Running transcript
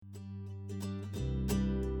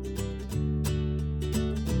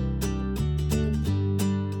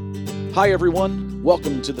Hi, everyone.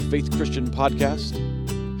 Welcome to the Faith Christian Podcast.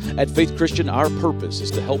 At Faith Christian, our purpose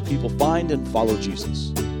is to help people find and follow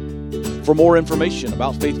Jesus. For more information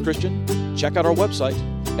about Faith Christian, check out our website,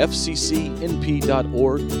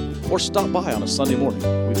 fccnp.org, or stop by on a Sunday morning.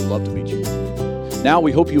 We'd love to meet you. Now,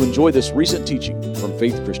 we hope you enjoy this recent teaching from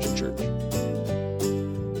Faith Christian Church.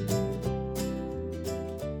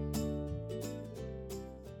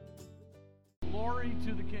 Glory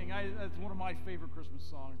to the King. That's one of my favorite Christmas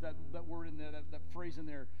songs. That word in there, that phrase in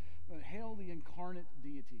there. Hail the incarnate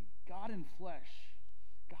deity. God in flesh.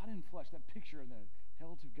 God in flesh. That picture in there.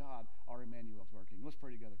 Hail to God, our Emmanuel, to our King. Let's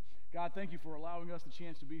pray together. God, thank you for allowing us the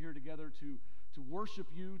chance to be here together to worship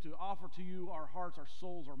you, to offer to you our hearts, our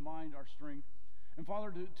souls, our mind, our strength. And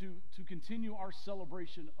Father, to continue our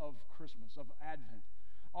celebration of Christmas, of Advent,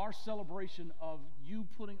 our celebration of you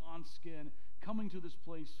putting on skin, coming to this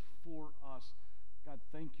place for us. God,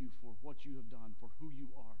 thank you for what you have done, for who you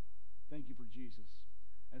are. Thank you for Jesus.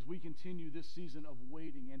 As we continue this season of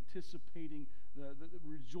waiting, anticipating, the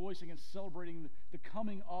rejoicing and celebrating the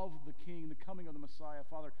coming of the King, the coming of the Messiah,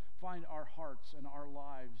 Father, find our hearts and our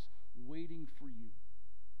lives waiting for you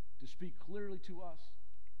to speak clearly to us,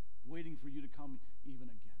 waiting for you to come even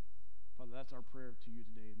again. Father, that's our prayer to you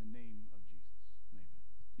today in the name of Jesus. Amen.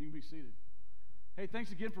 You can be seated. Hey,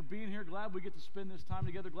 thanks again for being here. Glad we get to spend this time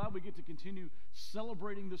together. Glad we get to continue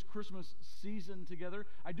celebrating this Christmas season together.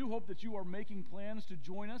 I do hope that you are making plans to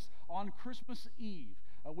join us on Christmas Eve.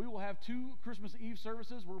 We will have 2 Christmas Eve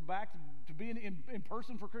services. We're back to being in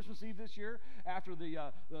person for Christmas Eve this year after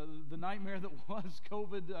the nightmare that was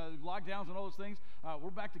COVID lockdowns and all those things.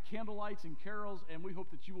 We're back to candlelights and carols, and we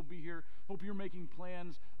hope that you will be here. Hope you're making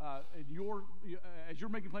plans as you're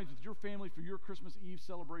making plans with your family for your Christmas Eve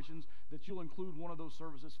celebrations, that you'll include one of those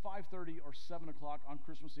services, 5:30 or 7 o'clock on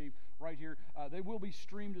Christmas Eve right here. They will be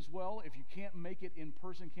streamed as well. If you can't make it in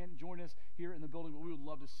person, can't join us here in the building, but we would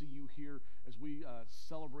love to see you here as we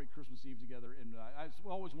celebrate Christmas Eve together. And it's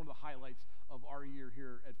always one of the highlights of our year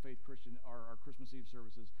here at Faith Christian, our Christmas Eve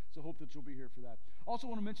services. So hope that you'll be here for that. Also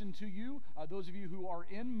want to mention to you, those of you who are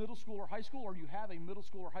in middle school or high school, or you have a middle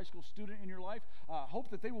school or high school student in your life, hope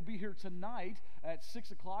that they will be here tonight at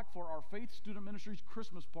 6 o'clock for our Faith Student Ministries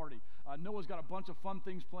Christmas party. Noah's got a bunch of fun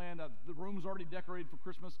things planned. The room's already decorated for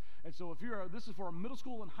Christmas. And so this is for our middle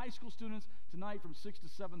school and high school students tonight from 6 to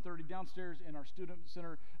 7:30 downstairs in our student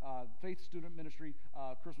center, Faith Student Ministry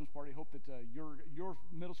Christmas party. Hope that your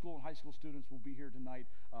middle school and high school students will be here tonight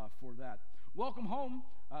for that. Welcome home.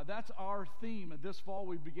 That's our theme this fall.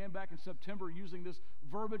 We began back in September using this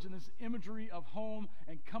verbiage and this imagery of home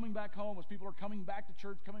and coming back home as people are coming back to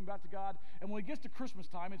church, coming back to God. And when it gets to Christmas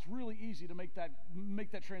time, it's really easy to make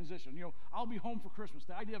that transition. You know, I'll be home for Christmas.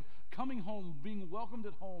 The idea of coming home, being welcomed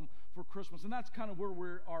at home for Christmas. And that's kind of where we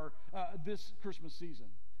are this Christmas season.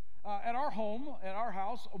 At our home, at our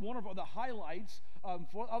house, one of the highlights of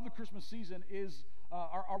the Christmas season is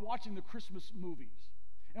are watching the Christmas movies.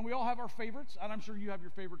 And we all have our favorites, and I'm sure you have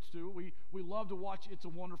your favorites too. We love to watch It's a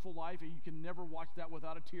Wonderful Life, and you can never watch that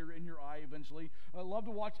without a tear in your eye eventually. I love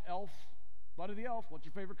to watch Elf. Buddy the Elf, what's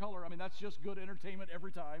your favorite color? I mean, that's just good entertainment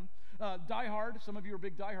every time. Die Hard, some of you are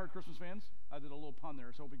big Die Hard Christmas fans. I did a little pun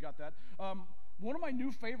there, so hope we got that. One of my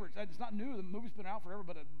new favorites, it's not new, the movie's been out forever,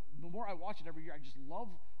 but the more I watch it every year, I just love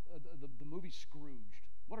the movie Scrooged.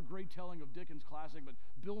 What a great telling of Dickens' classic, but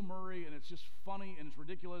Bill Murray, and it's just funny, and it's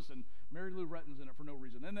ridiculous, and Mary Lou Retton's in it for no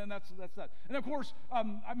reason. And then that's that. And of course,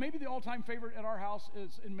 maybe the all-time favorite at our house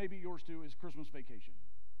is, and maybe yours too, is Christmas Vacation.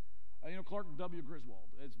 Clark W. Griswold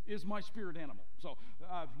is my spirit animal. So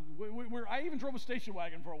I even drove a station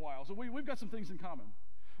wagon for a while, so we've got some things in common.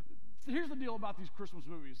 Here's the deal about these Christmas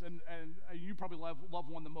movies, and you probably love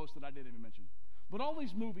one the most that I didn't even mention. But all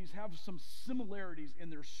these movies have some similarities in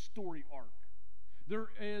their story arc. There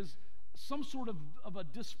is some sort of a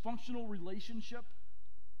dysfunctional relationship.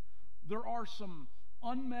 There are some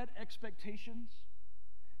unmet expectations,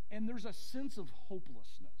 and there's a sense of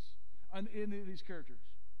hopelessness in these characters.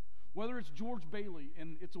 Whether it's George Bailey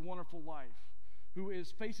in It's a Wonderful Life, who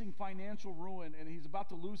is facing financial ruin, and he's about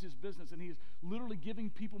to lose his business, and he's literally giving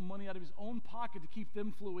people money out of his own pocket to keep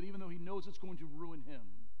them fluid, even though he knows it's going to ruin him.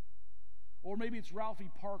 Or maybe it's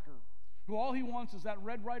Ralphie Parker, who all he wants is that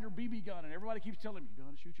Red Ryder BB gun, and everybody keeps telling him, you're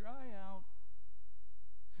going to shoot your eye out.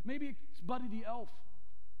 Maybe it's Buddy the Elf,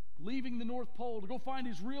 leaving the North Pole to go find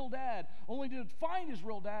his real dad, only to find his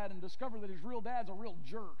real dad and discover that his real dad's a real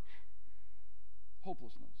jerk.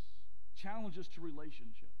 Hopelessness, challenges to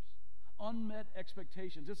relationships, unmet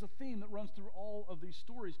expectations. It's a theme that runs through all of these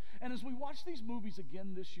stories. And as we watch these movies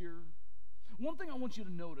again this year, one thing I want you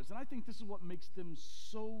to notice, and I think this is what makes them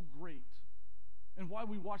so great, and why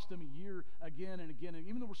we watch them year again and again. And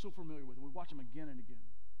even though we're so familiar with them, we watch them again and again.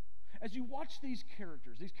 As you watch these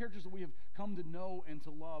characters that we have come to know and to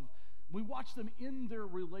love, we watch them in their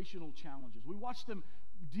relational challenges. We watch them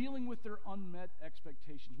dealing with their unmet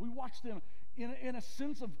expectations. We watch them in a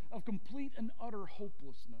sense of complete and utter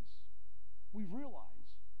hopelessness. We realize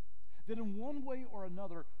that in one way or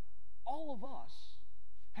another, all of us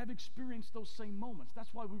have experienced those same moments.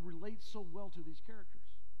 That's why we relate so well to these characters.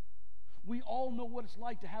 We all know what it's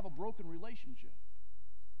like to have a broken relationship.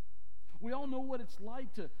 We all know what it's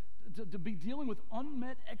like to be dealing with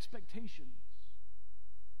unmet expectations.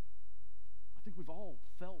 I think we've all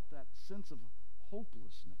felt that sense of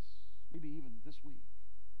hopelessness, maybe even this week.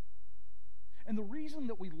 And the reason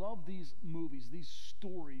that we love these movies, these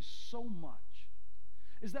stories so much,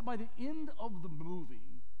 is that by the end of the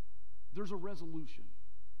movie, there's a resolution.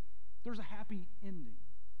 There's a happy ending.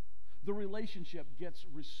 The relationship gets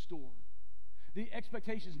restored. The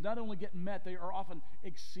expectations not only get met, they are often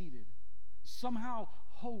exceeded. Somehow,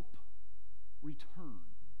 hope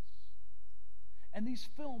returns. And these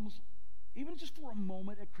films, even just for a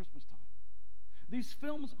moment at Christmas time, these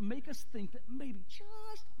films make us think that maybe,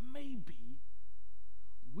 just maybe,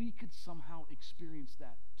 we could somehow experience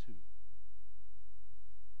that too.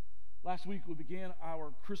 Last week, we began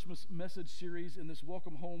our Christmas message series in this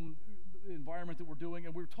Welcome Home environment that we're doing,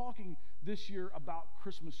 and we're talking this year about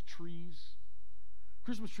Christmas trees.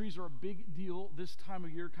 Christmas trees are a big deal this time of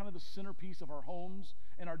year, kind of the centerpiece of our homes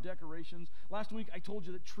and our decorations. Last week, I told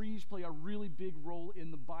you that trees play a really big role in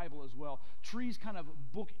the Bible as well. Trees kind of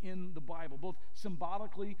book in the Bible, both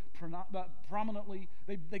symbolically, prominently.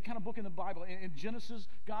 They kind of book in the Bible. In Genesis,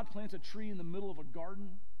 God plants a tree in the middle of a garden.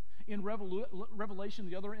 In Revelation,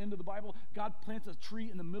 the other end of the Bible, God plants a tree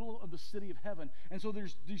in the middle of the city of heaven. And so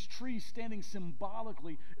there's these trees standing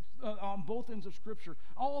symbolically on both ends of Scripture.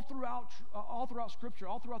 All throughout Scripture,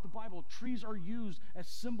 all throughout the Bible, trees are used as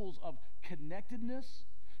symbols of connectedness.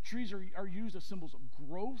 Trees are used as symbols of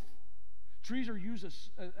growth. Trees are used as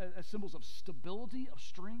symbols of stability, of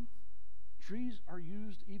strength. Trees are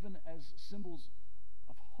used even as symbols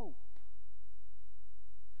of hope.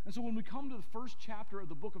 And so when we come to the first chapter of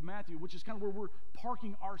the book of Matthew, which is kind of where we're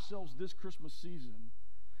parking ourselves this Christmas season,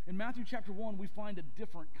 in Matthew chapter 1, we find a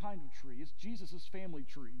different kind of tree. It's Jesus' family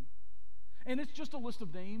tree. And it's just a list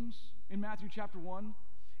of names in Matthew chapter 1.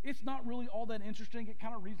 It's not really all that interesting. It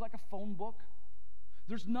kind of reads like a phone book.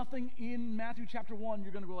 There's nothing in Matthew chapter 1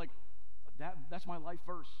 you're going to go like, that's my life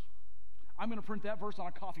verse. I'm going to print that verse on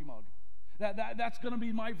a coffee mug. That's going to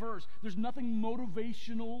be my verse. There's nothing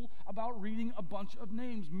motivational about reading a bunch of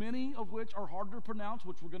names, many of which are hard to pronounce,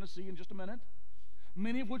 which we're going to see in just a minute.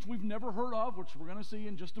 Many of which we've never heard of, which we're going to see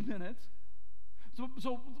in just a minute.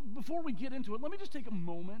 So before we get into it, let me just take a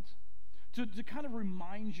moment to kind of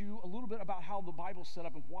remind you a little bit about how the Bible's set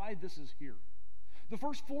up and why this is here. The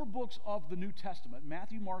first 4 books of the New Testament,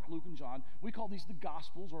 Matthew, Mark, Luke, and John, we call these the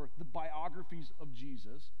Gospels or the biographies of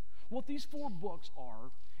Jesus. What these 4 books are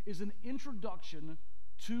is an introduction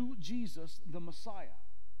to Jesus, the Messiah.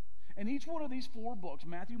 And each one of these 4 books,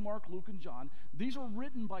 Matthew, Mark, Luke, and John, these are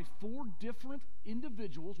written by 4 different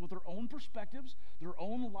individuals with their own perspectives, their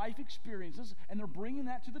own life experiences, and they're bringing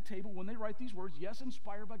that to the table when they write these words, yes,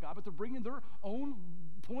 inspired by God, but they're bringing their own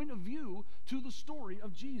point of view to the story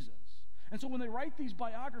of Jesus. And so when they write these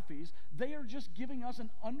biographies, they are just giving us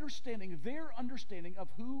their understanding of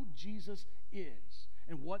who Jesus is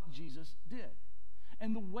and what Jesus did.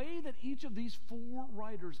 And the way that each of these 4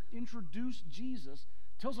 writers introduced Jesus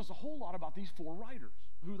tells us a whole lot about these 4 writers,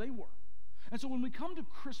 who they were. And so when we come to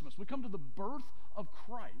Christmas, we come to the birth of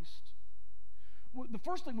Christ, the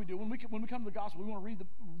first thing we do when we come to the gospel, we want to read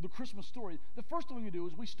the Christmas story. The first thing we do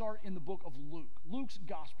is we start in the book of Luke, Luke's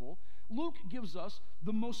gospel. Luke gives us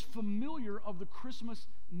the most familiar of the Christmas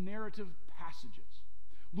narrative passages.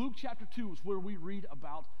 Luke chapter 2 is where we read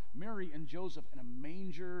about Mary and Joseph in a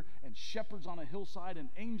manger and shepherds on a hillside and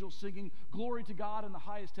angels singing glory to God in the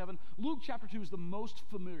highest heaven. Luke chapter 2 is the most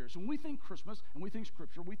familiar. So when we think Christmas and we think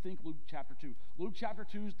Scripture, we think Luke chapter 2. Luke chapter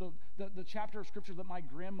 2 is the chapter of Scripture that my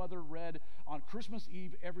grandmother read on Christmas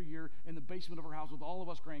Eve every year in the basement of her house with all of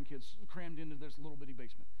us grandkids crammed into this little bitty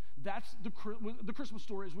basement. That's the Christmas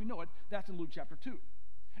story as we know it. That's in Luke chapter 2.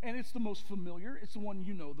 And it's the most familiar. It's the one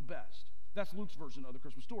you know the best. That's Luke's version of the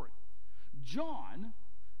Christmas story. John,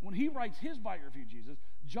 when he writes his biography of Jesus,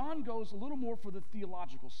 John goes a little more for the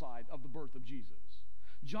theological side of the birth of Jesus.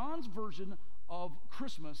 John's version of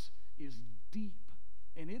Christmas is deep,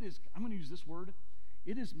 and it is, I'm going to use this word,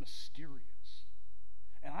 it is mysterious.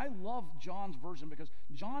 And I love John's version because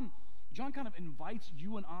John kind of invites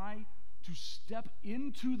you and I to step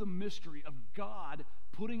into the mystery of God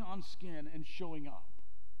putting on skin and showing up.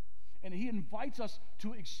 And he invites us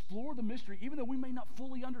to explore the mystery, even though we may not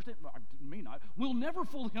fully understand. We'll never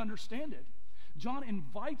fully understand it. John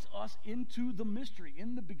invites us into the mystery.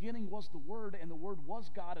 In the beginning was the Word, and the Word was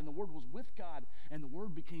God, and the Word was with God, and the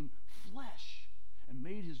Word became flesh and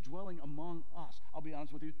made his dwelling among us. I'll be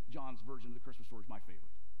honest with you, John's version of the Christmas story is my favorite.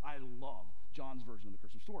 I love John's version of the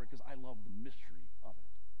Christmas story because I love the mystery of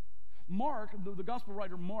it. Mark, the gospel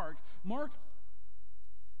writer Mark's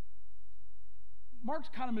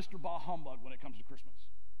kind of Mr. Bah Humbug when it comes to Christmas.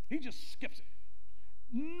 He just skips it.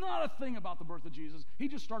 Not a thing about the birth of Jesus. He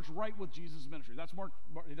just starts right with Jesus' ministry. That's Mark.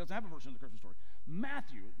 He doesn't have a version of the Christmas story.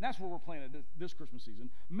 Matthew, and that's where we're playing at this Christmas season.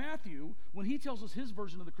 Matthew, when he tells us his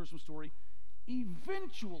version of the Christmas story,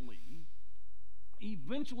 eventually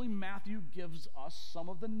Matthew gives us some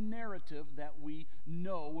of the narrative that we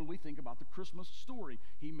know when we think about the Christmas story.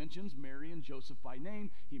 He mentions Mary and Joseph by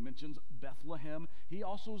name. He mentions Bethlehem. He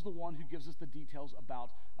also is the one who gives us the details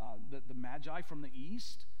about the Magi from the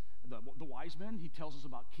east, the wise men. He tells us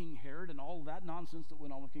about King Herod and all that nonsense that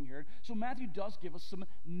went on with King Herod. So Matthew does give us some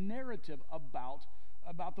narrative about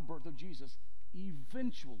the birth of Jesus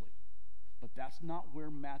eventually. But that's not where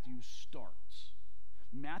Matthew starts.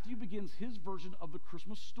 Matthew begins his version of the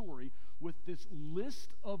Christmas story with this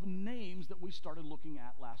list of names that we started looking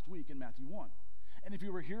at last week in Matthew 1. And if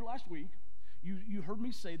you were here last week, you heard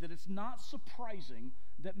me say that it's not surprising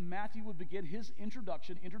that Matthew would begin his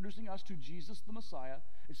introduction, introducing us to Jesus the Messiah.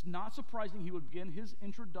 It's not surprising he would begin his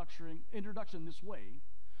introduction this way,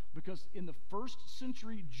 because in the first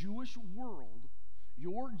century Jewish world,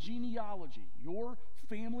 your genealogy, your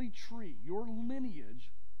family tree, your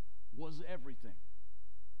lineage was everything.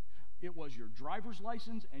 It was your driver's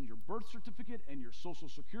license and your birth certificate and your social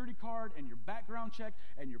security card and your background check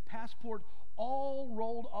and your passport all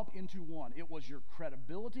rolled up into one. It was your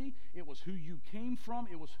credibility. It was who you came from.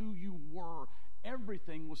 It was who you were.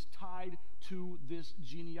 Everything was tied to this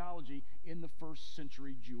genealogy in the first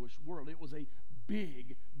century Jewish world. It was a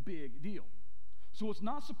big, big deal. So it's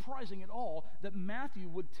not surprising at all that Matthew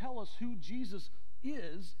would tell us who Jesus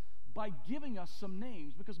is by giving us some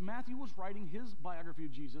names, because Matthew was writing his biography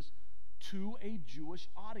of Jesus to a Jewish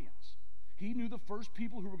audience. He knew the first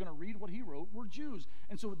people who were going to read what he wrote were Jews,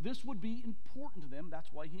 and so this would be important to them. That's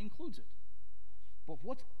why he includes it. But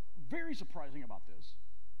what's very surprising about this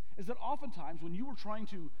is that oftentimes when you were trying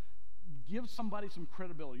to give somebody some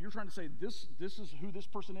credibility, you're trying to say this is who this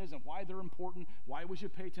person is and why they're important, why we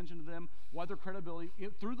should pay attention to them, why their credibility,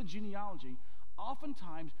 through the genealogy,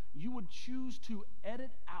 oftentimes you would choose to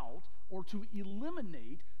edit out or to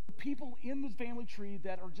eliminate the people in the family tree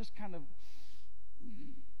that are just kind of,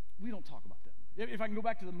 we don't talk about them. If I can go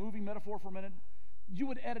back to the movie metaphor for a minute, you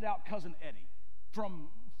would edit out Cousin Eddie from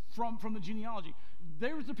the genealogy.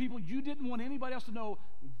 There's the people you didn't want anybody else to know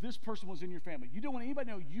this person was in your family. You don't want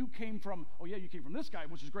anybody to know you came from, oh yeah, you came from this guy,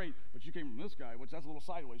 which is great, but you came from this guy, which that's a little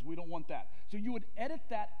sideways. We don't want that. So you would edit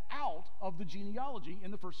that out of the genealogy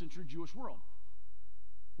in the first century Jewish world.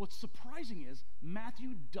 What's surprising is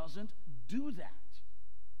Matthew doesn't do that.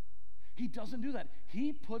 He doesn't do that.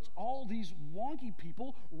 He puts all these wonky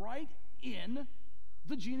people right in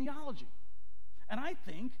the genealogy. And I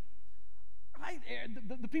think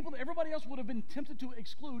the people that everybody else would have been tempted to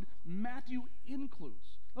exclude, Matthew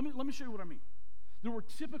includes. Let me show you what I mean. There were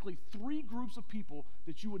typically three groups of people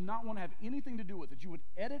that you would not want to have anything to do with, that you would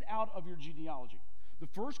edit out of your genealogy. The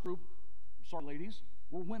first group, sorry ladies,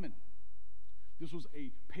 were women. This was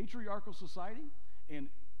a patriarchal society, and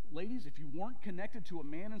ladies, if you weren't connected to a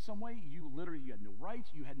man in some way, you had no rights,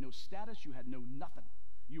 you had no status, you had no nothing.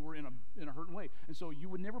 You were in a hurting way. And so you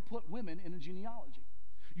would never put women in a genealogy.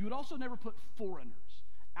 You would also never put foreigners,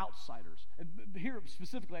 outsiders. And here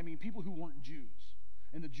specifically, I mean people who weren't Jews.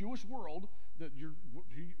 In the Jewish world,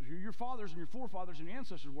 who your fathers and your forefathers and your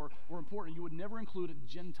ancestors were important. You would never include a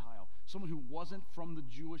Gentile, someone who wasn't from the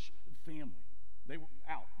Jewish family. They were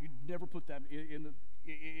out. You'd never put them in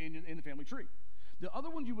the family tree. The other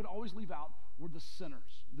one you would always leave out were the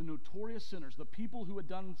sinners, the notorious sinners, the people who had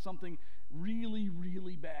done something really,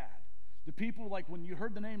 really bad. The people, like, when you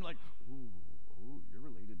heard the name, like, oh, you're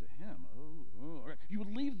related to him. Oh. Okay. You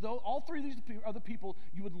would leave all three of these are the people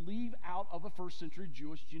you would leave out of a first century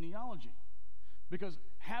Jewish genealogy, because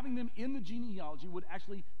having them in the genealogy would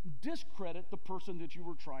actually discredit the person that you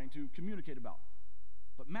were trying to communicate about.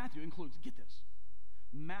 But Matthew includes, get this,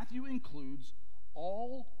 Matthew includes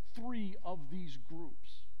all three of these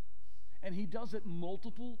groups, and he does it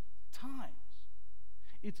multiple times.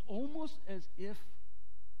 It's almost as if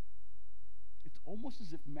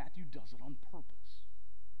Matthew does it on purpose.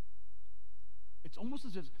 It's almost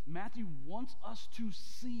as if Matthew wants us to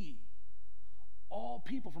see all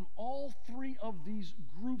people from all three of these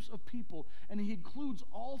groups of people, and he includes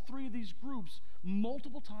all three of these groups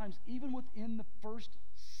multiple times, even within the first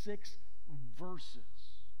 6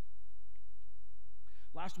 verses.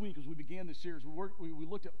 Last week, as we began this series, we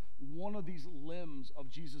looked at one of these limbs of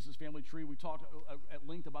Jesus' family tree. We talked at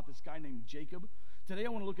length about this guy named Jacob. Today, I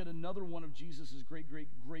want to look at another one of Jesus'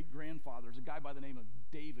 great-great-great-grandfathers, a guy by the name of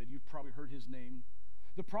David. You've probably heard his name.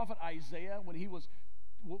 The prophet Isaiah, when he was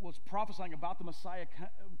prophesying about the Messiah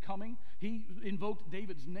coming, he invoked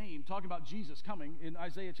David's name, talking about Jesus coming in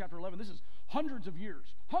Isaiah chapter 11. This is hundreds of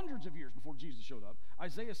years before Jesus showed up.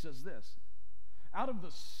 Isaiah says this, "Out of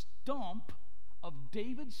the stump of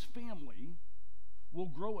David's family will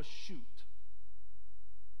grow a shoot."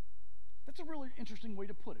 That's a really interesting way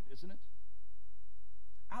to put it, isn't it?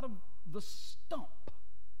 Out of the stump.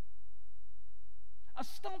 A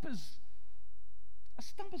stump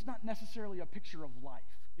is not necessarily a picture of life,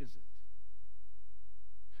 is it?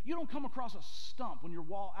 You don't come across a stump when you're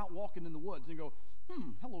out walking in the woods and you go,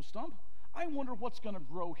 hello stump, I wonder what's going to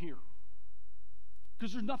grow here.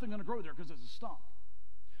 Because there's nothing going to grow there because it's a stump.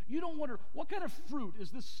 You don't wonder, what kind of fruit is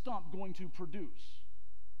this stump going to produce?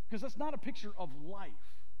 Because that's not a picture of life.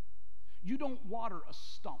 You don't water a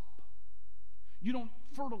stump. You don't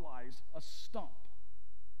fertilize a stump.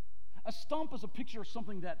 A stump is a picture of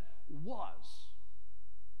something that was,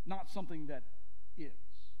 not something that is.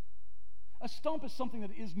 A stump is something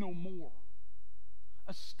that is no more.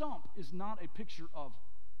 A stump is not a picture of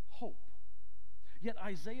hope. Yet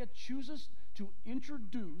Isaiah chooses to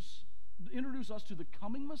introduce us to the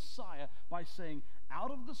coming Messiah by saying,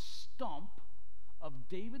 out of the stump of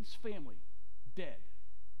David's family, dead,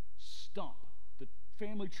 stump, the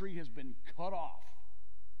family tree has been cut off.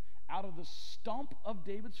 Out of the stump of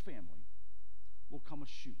David's family will come a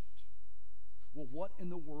shoot. Well, what in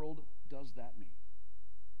the world does that mean?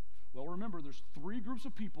 Well, remember, there's 3 groups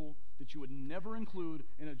of people that you would never include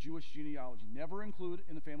in a Jewish genealogy, never include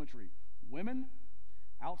in the family tree: women,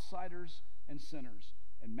 outsiders, and sinners.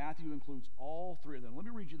 And Matthew includes all 3 of them. Let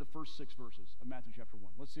me read you the first 6 verses of Matthew chapter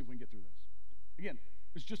 1. Let's see if we can get through this. Again,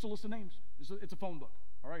 it's just a list of names. It's a phone book.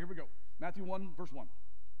 All right, here we go. Matthew 1, verse 1.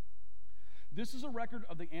 "This is a record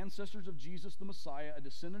of the ancestors of Jesus the Messiah, a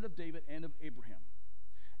descendant of David and of Abraham.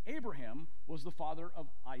 Abraham was the father of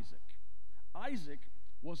Isaac. Isaac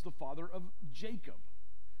was the father of Jacob.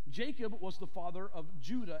 Jacob was the father of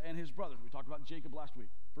Judah and his brothers." We talked about Jacob last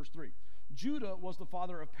week. Verse 3. "Judah was the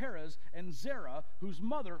father of Perez and Zerah, whose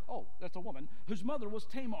mother," that's a woman, "whose mother was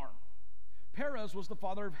Tamar. Perez was the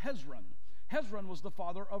father of Hezron. Hezron was the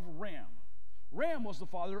father of Ram. Ram was the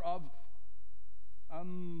father of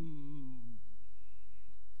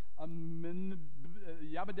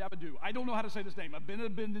Yabadabadu. I don't know how to say this name.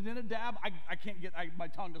 Abinadab. I can't get, my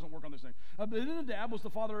tongue doesn't work on this thing. Abinadab was the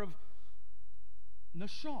father of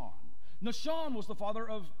Nahshon. Nahshon was the father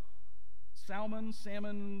of Salmon,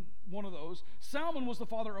 one of those. Salmon was the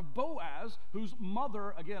father of Boaz, whose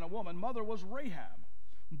mother, again a woman, mother was Rahab.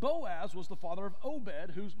 Boaz was the father of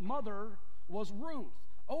Obed, whose mother was Ruth.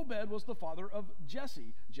 Obed was the father of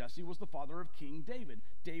Jesse. Jesse was the father of King David.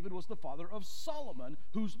 David was the father of Solomon,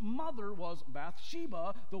 whose mother was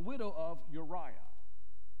Bathsheba, the widow of Uriah."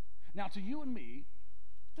 Now, to you and me,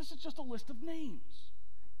 this is just a list of names.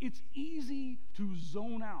 It's easy to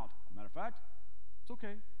zone out. As a matter of fact, it's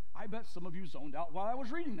okay. I bet some of you zoned out while I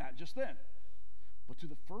was reading that just then. But to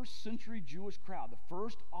the first century Jewish crowd, the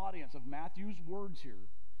first audience of Matthew's words here,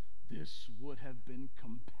 this would have been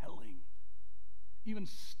compelling, even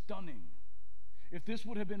stunning. If this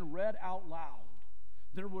would have been read out loud,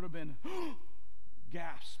 there would have been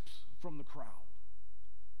gasps from the crowd,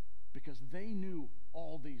 because they knew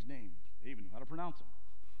all these names. They even knew how to pronounce them.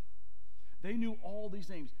 They knew all these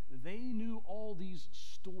names. They knew all these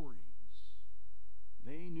stories.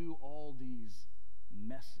 They knew all these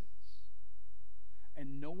messes.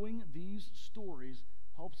 And knowing these stories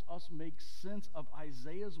helps us make sense of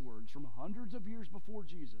Isaiah's words from hundreds of years before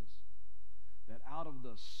Jesus, that out of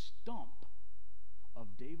the stump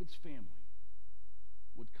of David's family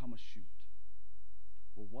would come a shoot.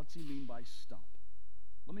 Well, what's he mean by stump?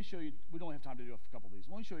 Let me show you. We don't have time to do a couple of these.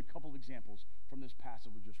 Let me show you a couple of examples from this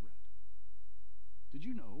passage we just read. Did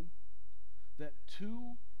you know that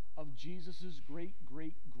 2 of Jesus'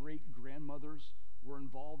 great-great-great-grandmothers were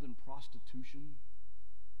involved in prostitution?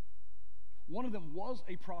 One of them was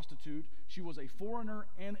a prostitute. She was a foreigner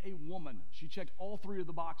and a woman. She checked all 3 of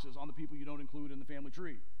the boxes on the people you don't include in the family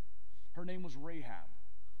tree. Her name was Rahab.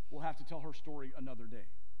 We'll have to tell her story another day.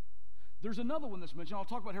 There's another one that's mentioned. I'll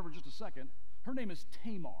talk about her for just a second. Her name is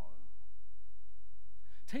Tamar.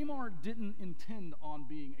 Tamar didn't intend on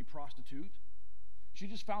being a prostitute. She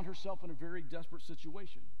just found herself in a very desperate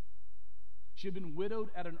situation. She had been widowed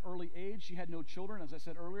at an early age. She had no children. As I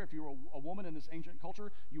said earlier, if you were a woman in this ancient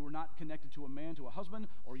culture, you were not connected to a man, to a husband,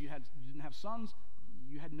 or you didn't have sons.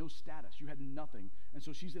 You had no status. You had nothing. And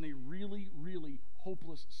so she's in a really, really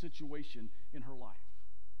hopeless situation in her life.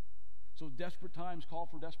 So desperate times call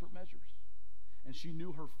for desperate measures. And she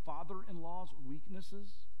knew her father-in-law's weaknesses,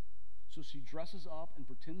 so she dresses up and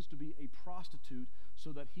pretends to be a prostitute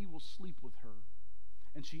so that he will sleep with her.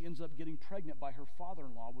 And she ends up getting pregnant by her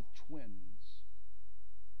father-in-law with twins.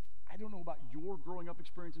 I don't know about your growing up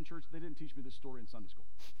experience in church. They didn't teach me this story in Sunday school.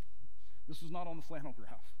 This was not on the flannel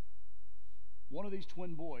graph. One of these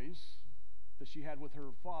twin boys that she had with her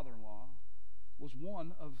father-in-law was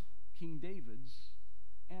one of King David's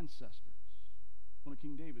ancestors, one of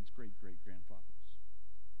King David's great-great-grandfathers.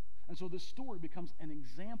 And so this story becomes an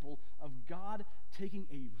example of God taking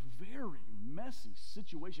a very messy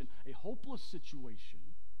situation, a hopeless situation,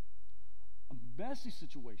 a messy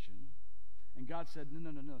situation, and God said,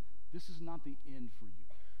 no, this is not the end for you.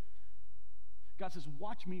 God says,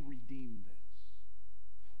 watch me redeem this.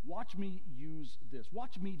 Watch me use this.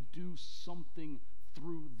 Watch me do something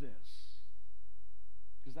through this.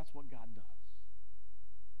 Because that's what God does.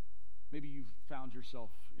 Maybe you've found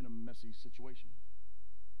yourself in a messy situation.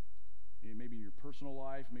 Maybe in your personal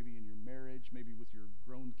life, maybe in your marriage, maybe with your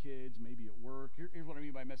grown kids, maybe at work. Here's what I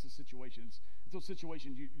mean by messy situations. It's those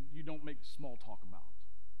situations you don't make small talk about.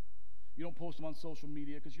 You don't post them on social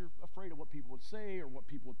media because you're afraid of what people would say or what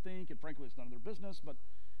people would think, and frankly, it's none of their business, but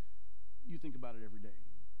you think about it every day.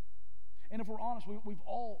 And if we're honest, we've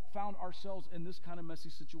all found ourselves in this kind of messy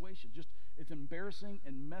situation. Just, it's embarrassing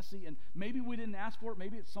and messy, and maybe we didn't ask for it.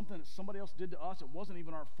 Maybe it's something that somebody else did to us. It wasn't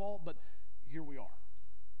even our fault, but here we are.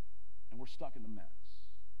 And we're stuck in the mess.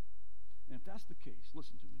 And if that's the case,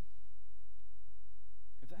 listen to me.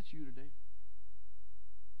 If that's you today,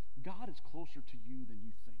 God is closer to you than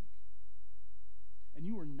you think. And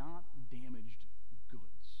you are not damaged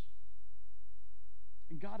goods.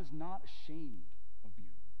 And God is not ashamed of you.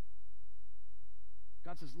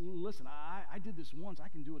 God says, listen, I did this once. I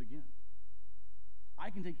can do it again. I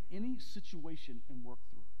can take any situation and work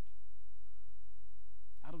through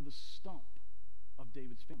it. Out of the stump of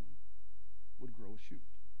David's family would grow a shoot.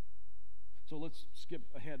 So let's skip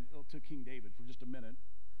ahead to King David for just a minute.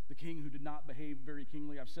 The king who did not behave very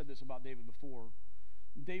kingly. I've said this about David before.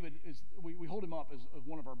 David is, we hold him up as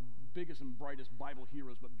one of our biggest and brightest Bible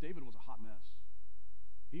heroes, but David was a hot mess.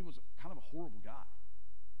 He was kind of a horrible guy.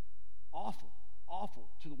 Awful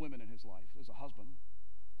to the women in his life as a husband.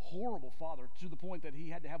 Horrible father to the point that he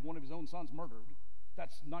had to have one of his own sons murdered.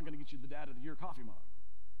 That's not going to get you the Dad of the Year coffee mug.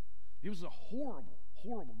 He was a horrible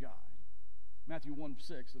guy. Matthew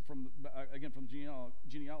 1:6, from the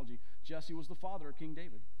genealogy, Jesse was the father of King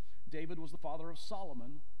David. David was the father of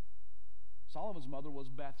Solomon. Solomon's mother was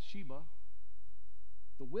Bathsheba,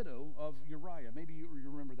 the widow of Uriah. Maybe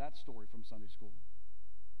you remember that story from Sunday school.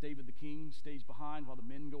 David the king stays behind while the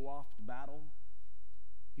men go off to battle.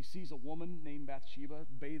 He sees a woman named Bathsheba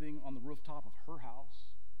bathing on the rooftop of her house.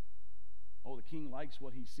 Oh, the king likes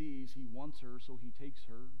what he sees. He wants her, so he takes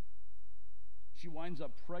her. She winds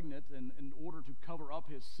up pregnant, and in order to cover up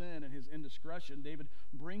his sin and his indiscretion, David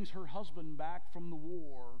brings her husband back from the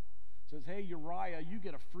war. Says, hey, Uriah, you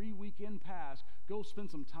get a free weekend pass. Go spend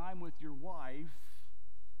some time with your wife.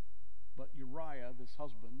 But Uriah, this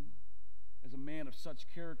husband, is a man of such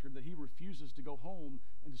character that he refuses to go home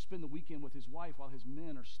and to spend the weekend with his wife while his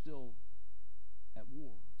men are still at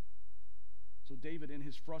war. So David, in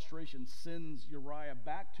his frustration, sends Uriah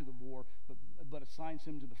back to the war, but assigns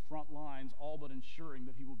him to the front lines, all but ensuring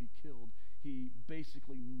that he will be killed. He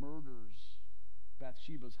basically murders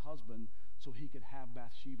Bathsheba's husband so he could have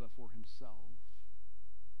Bathsheba for himself.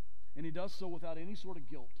 And he does so without any sort of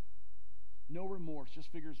guilt. No remorse,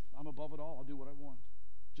 just figures, I'm above it all, I'll do what I want.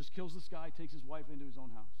 Just kills this guy, takes his wife into his own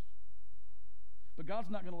house. But God's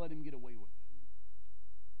not going to let him get away with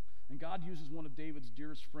it. And God uses one of David's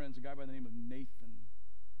dearest friends, a guy by the name of Nathan,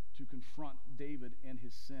 to confront David and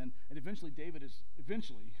his sin. And eventually David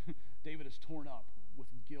is torn up with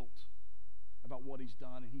guilt about what he's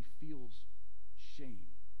done, and he feels shame.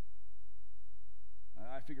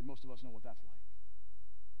 I figure most of us know what that's like.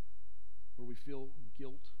 Where we feel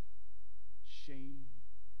guilt, shame,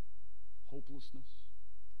 hopelessness.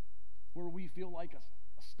 Where we feel like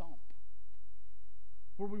a stump.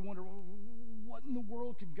 Where we wonder, what in the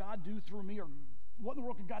world could God do through me? Or what in the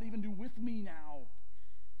world could God even do with me now?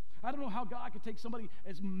 I don't know how God could take somebody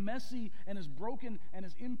as messy and as broken and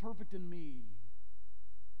as imperfect in me.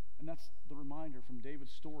 And that's the reminder from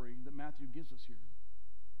David's story that Matthew gives us here.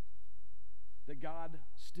 that God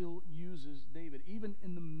still uses David, even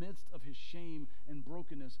in the midst of his shame and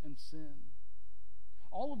brokenness and sin.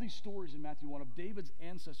 All of these stories in Matthew 1 of David's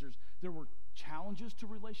ancestors, there were challenges to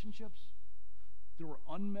relationships, there were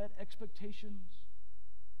unmet expectations,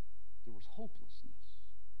 there was hopelessness.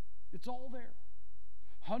 It's all there.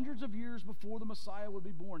 Hundreds of years before the Messiah would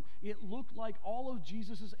be born, it looked like all of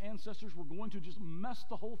Jesus' ancestors were going to just mess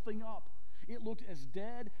the whole thing up. It looked as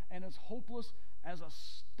dead and as hopeless as a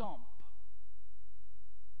stump.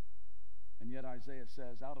 And yet Isaiah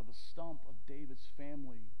says, out of the stump of David's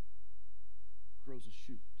family grows a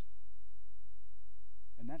shoot.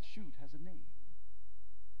 And that shoot has a name.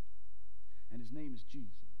 And his name is Jesus.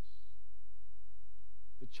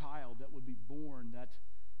 The child that would be born that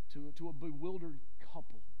to a bewildered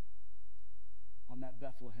couple on that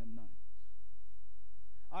Bethlehem night.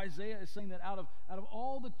 Isaiah is saying that out of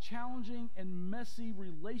all the challenging and messy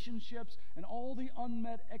relationships and all the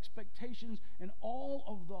unmet expectations and all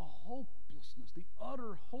of the hopelessness, the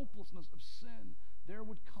utter hopelessness of sin, there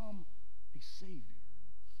would come a Savior.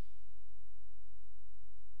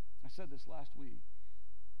 I said this last week.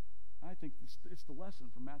 I think it's the lesson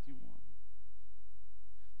from Matthew 1.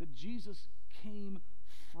 That Jesus came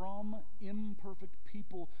from imperfect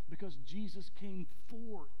people because Jesus came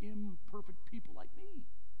for imperfect people like me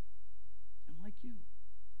and like you,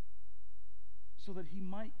 so that he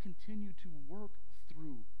might continue to work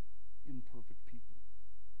through imperfect people.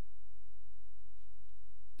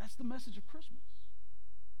 That's the message of Christmas.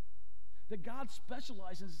 That God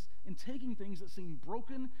specializes in taking things that seem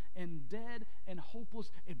broken and dead and hopeless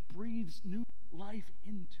and breathes new life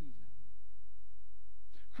into them.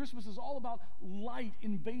 Christmas is all about light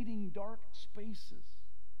invading dark spaces.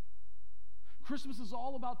 Christmas is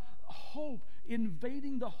all about hope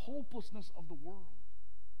invading the hopelessness of the world.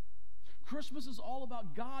 Christmas is all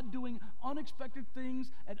about God doing unexpected things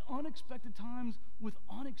at unexpected times with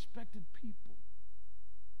unexpected people.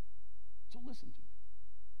 So listen to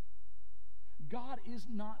me. God is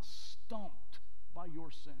not stumped by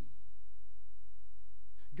your sin.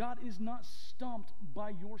 God is not stumped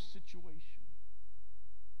by your situation.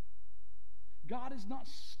 God is not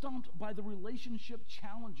stumped by the relationship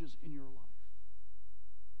challenges in your life.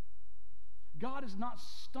 God is not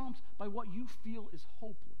stumped by what you feel is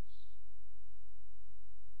hopeless.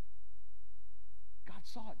 God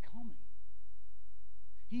saw it coming.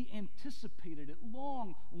 He anticipated it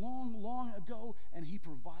long, long, long ago, and he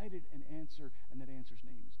provided an answer, and that answer's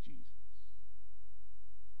name is Jesus.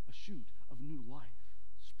 A shoot of new life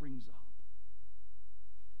springs up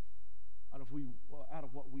out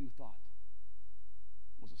of what we thought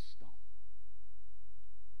was a stump.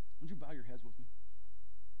 Would you bow your heads with me?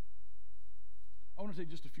 I want to take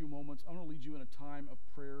just a few moments. I'm going to lead you in a time of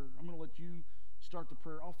prayer. I'm going to let you start the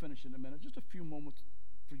prayer. I'll finish in a minute. Just a few moments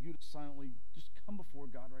for you to silently just come before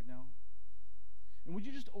God right now. And would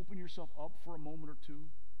you just open yourself up for a moment or two?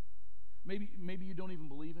 Maybe you don't even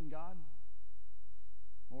believe in God.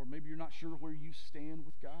 Or maybe you're not sure where you stand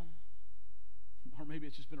with God. Or maybe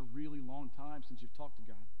it's just been a really long time since you've talked to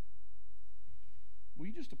God. Will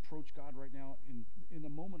you just approach God right now in a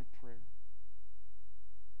moment of prayer?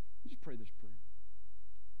 Just pray this prayer.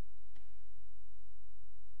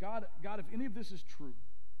 God, if any of this is true,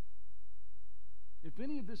 if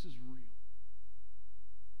any of this is real,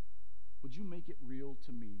 would you make it real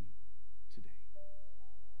to me today?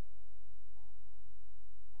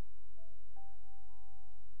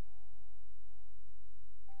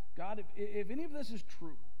 God, if any of this is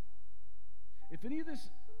true, if any of this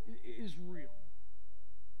is real,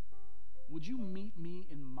 would you meet me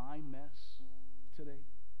in my mess today?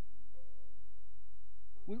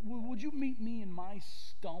 Would you meet me in my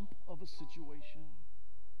stump of a situation?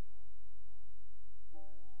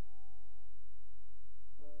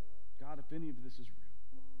 God, if any of this is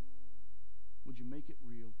real, would you make it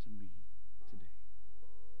real to me today?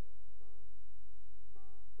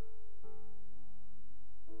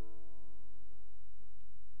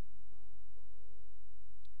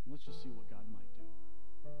 Let's just see what God might do.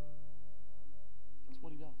 That's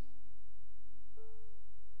what he does.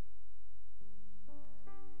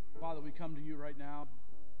 Father, we come to you right now,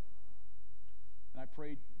 and I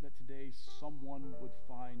pray that today someone would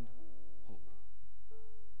find hope.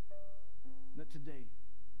 That today,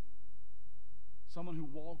 someone who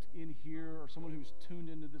walked in here or someone who's tuned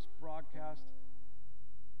into this broadcast,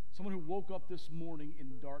 someone who woke up this morning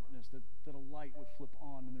in darkness, that a light would flip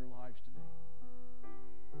on in their lives today.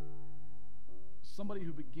 Somebody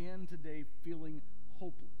who began today feeling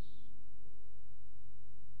hopeless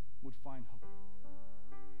would find hope.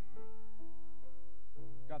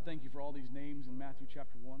 God, thank you for all these names in Matthew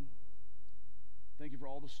chapter 1. Thank you for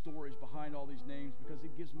all the stories behind all these names, because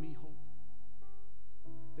it gives me hope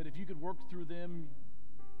that if you could work through them,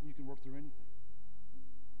 you can work through anything.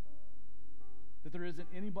 That there isn't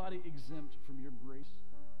anybody exempt from your grace.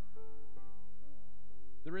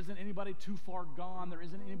 There isn't anybody too far gone. There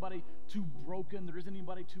isn't anybody too broken. There isn't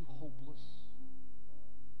anybody too hopeless.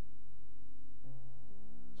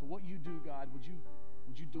 So what you do, God, would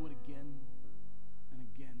you do it again and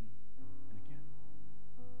again and again?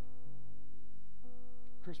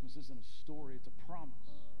 Christmas isn't a story, it's a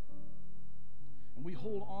promise. And we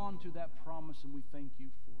hold on to that promise, and we thank you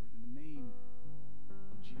for it in the name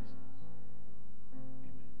of Jesus.